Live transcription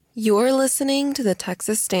You're listening to the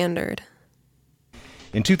Texas Standard.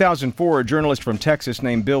 In 2004, a journalist from Texas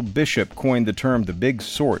named Bill Bishop coined the term the big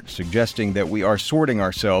sort, suggesting that we are sorting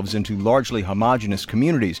ourselves into largely homogenous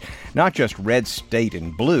communities, not just red state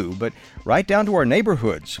and blue, but right down to our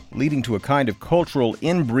neighborhoods, leading to a kind of cultural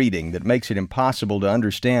inbreeding that makes it impossible to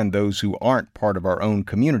understand those who aren't part of our own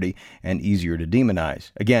community and easier to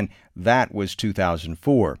demonize. Again, that was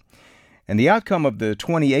 2004. And the outcome of the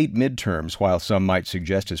 28 midterms, while some might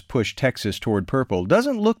suggest has pushed Texas toward purple,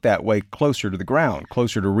 doesn't look that way closer to the ground,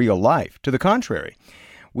 closer to real life. To the contrary,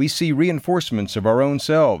 we see reinforcements of our own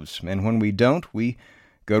selves, and when we don't, we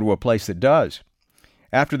go to a place that does.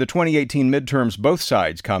 After the 2018 midterms, both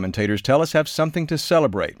sides, commentators tell us, have something to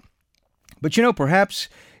celebrate. But perhaps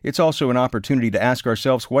it's also an opportunity to ask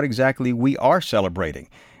ourselves what exactly we are celebrating,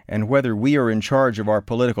 and whether we are in charge of our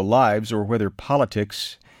political lives or whether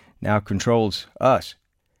politics now controls us.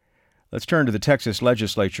 Let's turn to the Texas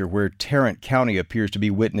legislature, where Tarrant County appears to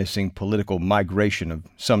be witnessing political migration of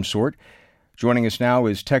some sort. Joining us now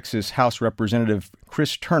is Texas House Representative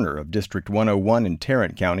Chris Turner of District 101 in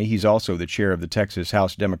Tarrant County. He's also the chair of the Texas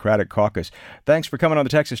House Democratic Caucus. Thanks for coming on the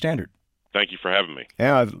Texas Standard. Thank you for having me.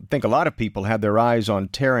 Yeah, I think a lot of people had their eyes on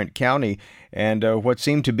Tarrant County and what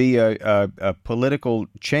seemed to be a political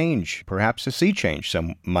change, perhaps a sea change,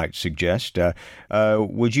 some might suggest.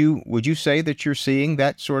 Would you say that you're seeing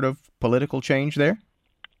that sort of political change there?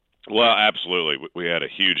 Well, absolutely. We had a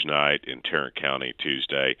huge night in Tarrant County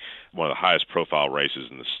Tuesday. One of the highest profile races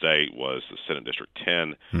in the state was the Senate District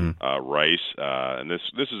 10 race. And this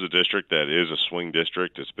is a district that is a swing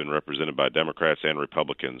district. It's been represented by Democrats and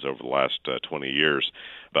Republicans over the last 20 years.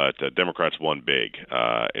 But Democrats won big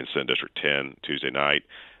in Senate District 10 Tuesday night.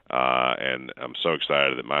 And I'm so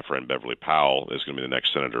excited that my friend Beverly Powell is going to be the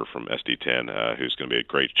next senator from SD10, who's going to be a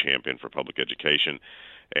great champion for public education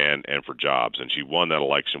and for jobs. And she won that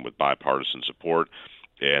election with bipartisan support,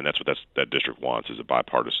 and that's what that district wants, is a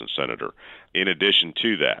bipartisan senator. In addition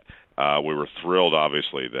to that, we were thrilled,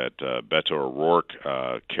 obviously, that Beto O'Rourke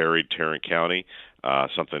carried Tarrant County,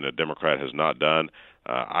 something a Democrat has not done.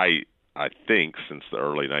 I think since the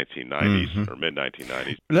early 1990s or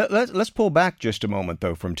mid-1990s. Let's pull back just a moment,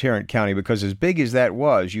 though, from Tarrant County, because as big as that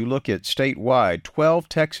was, you look at statewide, 12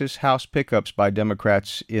 Texas House pickups by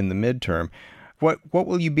Democrats in the midterm. What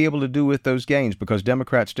will you be able to do with those gains? Because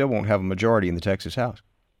Democrats still won't have a majority in the Texas House.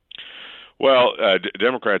 Well,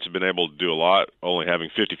 Democrats have been able to do a lot, only having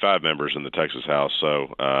 55 members in the Texas House.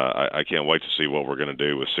 So I can't wait to see what we're going to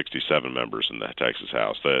do with 67 members in the Texas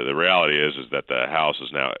House. The reality is that the House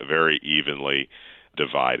is now very evenly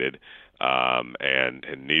divided, and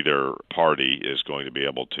neither party is going to be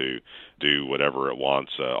able to do whatever it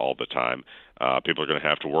wants all the time. People are going to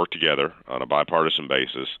have to work together on a bipartisan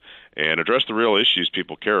basis and address the real issues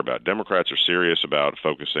people care about. Democrats are serious about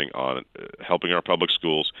focusing on helping our public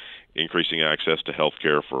schools, increasing access to health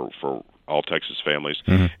care for all Texas families,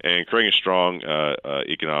 and creating a strong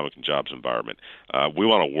economic and jobs environment. We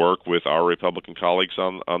want to work with our Republican colleagues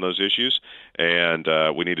on those issues, and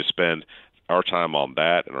we need to spend our time on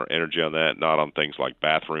that and our energy on that, not on things like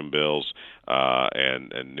bathroom bills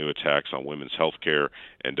and new attacks on women's health care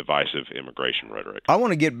and divisive immigration rhetoric. I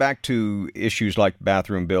want to get back to issues like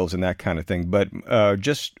bathroom bills and that kind of thing, but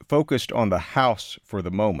just focused on the House for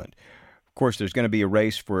the moment. Of course, there's going to be a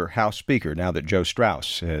race for House Speaker now that Joe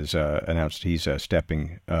Straus has announced he's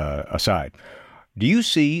stepping aside. Do you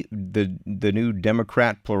see the new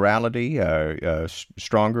Democrat plurality,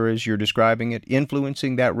 stronger as you're describing it,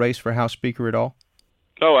 influencing that race for House Speaker at all?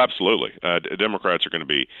 Oh, absolutely. Democrats are going to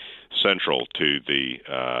be central to the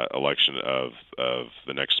election of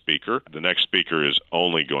the next speaker. The next speaker is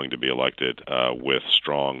only going to be elected with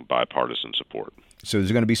strong bipartisan support. So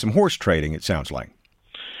there's going to be some horse trading, it sounds like.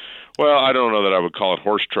 Well, I don't know that I would call it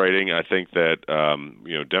horse trading. I think that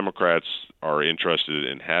Democrats are interested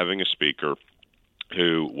in having a speaker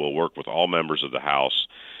who will work with all members of the House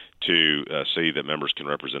to see that members can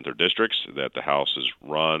represent their districts, that the House is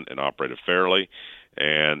run and operated fairly,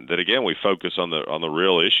 and that, again, we focus on the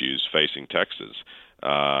real issues facing Texas.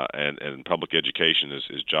 And public education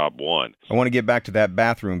is job one. I want to get back to that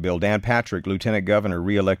bathroom bill. Dan Patrick, Lieutenant Governor,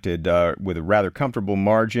 reelected with a rather comfortable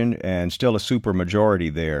margin and still a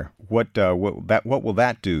supermajority there. What will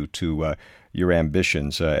that do to your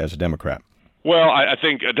ambitions as a Democrat? Well, I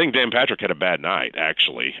think Dan Patrick had a bad night.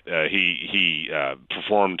 Actually, he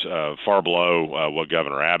performed far below what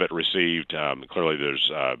Governor Abbott received. Clearly,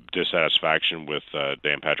 there's dissatisfaction with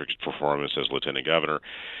Dan Patrick's performance as Lieutenant Governor,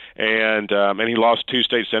 and he lost 2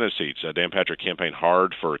 state Senate seats. Dan Patrick campaigned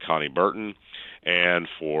hard for Connie Burton and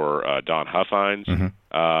for Don Huffines.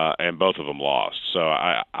 and both of them lost. So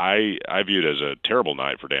I view it as a terrible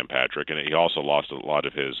night for Dan Patrick, and he also lost a lot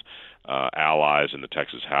of his allies in the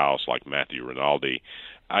Texas House, like Matthew Rinaldi.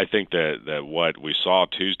 I think that what we saw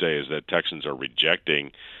Tuesday is that Texans are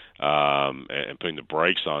rejecting and putting the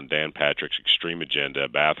brakes on Dan Patrick's extreme agenda,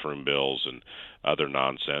 bathroom bills, and other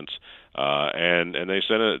nonsense. And they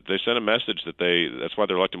sent a message that that's why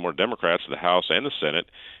they're electing more Democrats to the House and the Senate,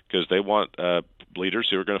 because they want leaders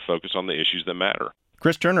who are going to focus on the issues that matter.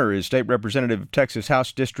 Chris Turner is State Representative of Texas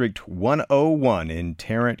House District 101 in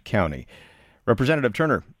Tarrant County. Representative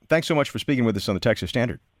Turner, thanks so much for speaking with us on the Texas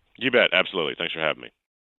Standard. You bet. Absolutely. Thanks for having me.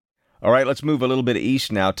 All right, let's move a little bit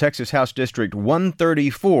east now. Texas House District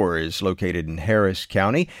 134 is located in Harris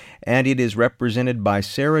County, and it is represented by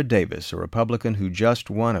Sarah Davis, a Republican who just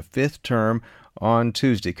won a fifth term on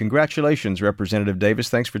Tuesday. Congratulations, Representative Davis.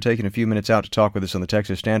 Thanks for taking a few minutes out to talk with us on the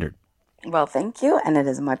Texas Standard. Well, thank you, and it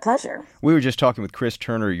is my pleasure. We were just talking with Chris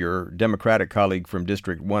Turner, your Democratic colleague from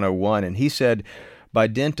District 101, and he said by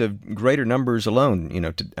dint of greater numbers alone,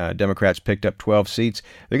 Democrats picked up 12 seats.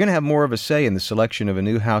 They're going to have more of a say in the selection of a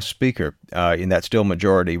new House Speaker in that still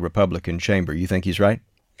majority Republican chamber. You think he's right?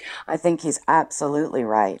 I think he's absolutely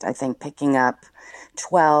right. I think picking up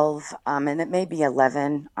 12, and it may be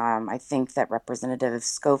 11. I think that Representative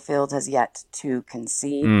Schofield has yet to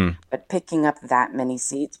concede, but picking up that many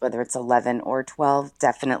seats, whether it's 11 or 12,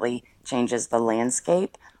 definitely changes the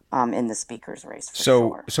landscape in the speaker's race.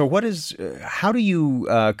 So what is? How do you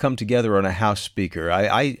come together on a House Speaker?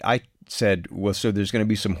 I said, well, so there's going to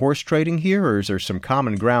be some horse trading here, or is there some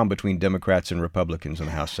common ground between Democrats and Republicans on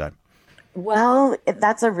the House side? Well,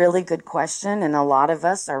 that's a really good question, and a lot of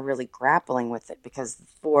us are really grappling with it because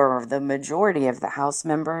for the majority of the House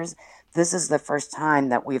members, this is the first time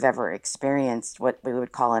that we've ever experienced what we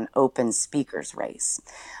would call an open speaker's race.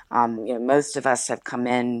 Most of us have come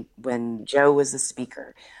in when Joe was the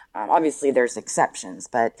speaker. Obviously, there's exceptions,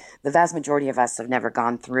 but the vast majority of us have never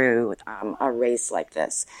gone through a race like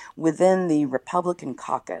this. Within the Republican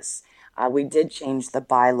caucus, we did change the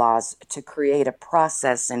bylaws to create a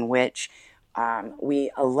process in which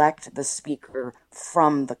we elect the speaker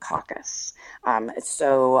from the caucus.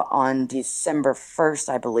 So on December 1st,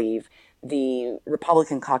 I believe, the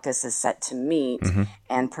Republican caucus is set to meet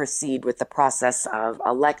and proceed with the process of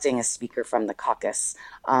electing a speaker from the caucus.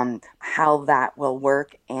 How that will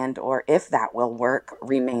work and or if that will work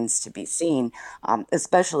remains to be seen,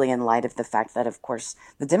 especially in light of the fact that, of course,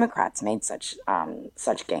 the Democrats made such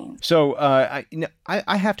gains. So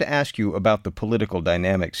I have to ask you about the political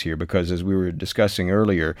dynamics here, because as we were discussing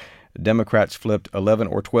earlier, Democrats flipped 11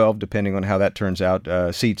 or 12, depending on how that turns out,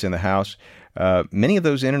 seats in the House. Many of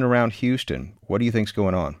those in and around Houston. What do you think's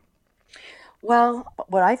going on? Well,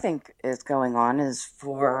 what I think is going on is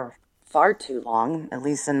for far too long, at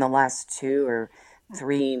least in the last 2 or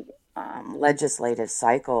 3 legislative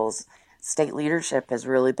cycles, state leadership has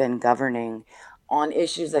really been governing on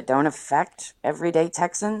issues that don't affect everyday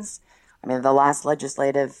Texans. I mean, the last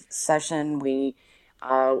legislative session, we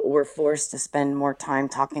were forced to spend more time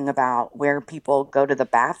talking about where people go to the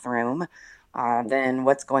bathroom than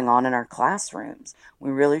what's going on in our classrooms. We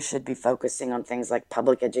really should be focusing on things like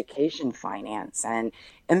public education finance and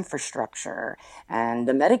infrastructure and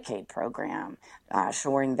the Medicaid program,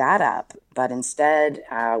 shoring that up. But instead,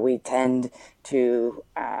 we tend to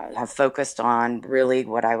have focused on really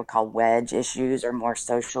what I would call wedge issues or more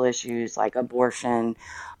social issues like abortion.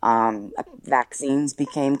 Vaccines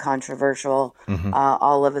became controversial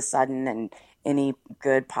all of a sudden, and any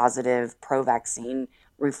good, positive, pro-vaccine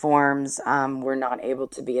reforms were not able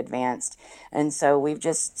to be advanced. And so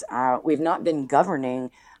we've not been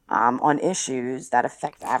governing on issues that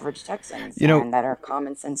affect average Texans and that are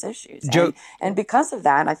common sense issues. And because of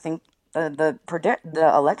that, I think the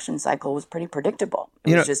election cycle was pretty predictable.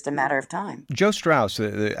 It was just a matter of time. Joe Straus,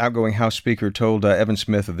 the outgoing House Speaker, told Evan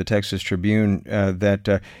Smith of the Texas Tribune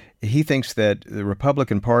that he thinks that the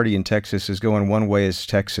Republican Party in Texas is going one way as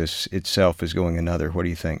Texas itself is going another. What do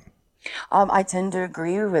you think? I tend to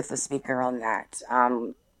agree with the speaker on that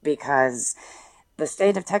because the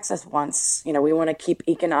state of Texas wants, we want to keep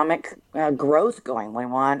economic growth going. We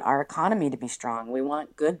want our economy to be strong. We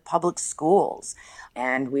want good public schools.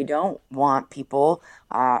 And we don't want people,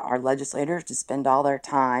 our legislators, to spend all their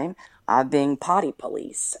time being potty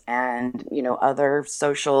police and, other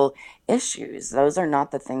social issues. Those are not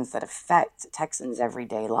the things that affect Texans'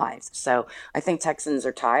 everyday lives. So I think Texans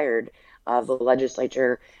are tired of the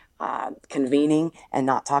legislature convening and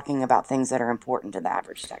not talking about things that are important to the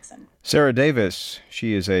average Texan. Sarah Davis,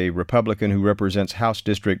 she is a Republican who represents House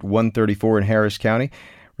District 134 in Harris County.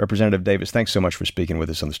 Representative Davis, thanks so much for speaking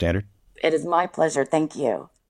with us on The Standard. It is my pleasure. Thank you.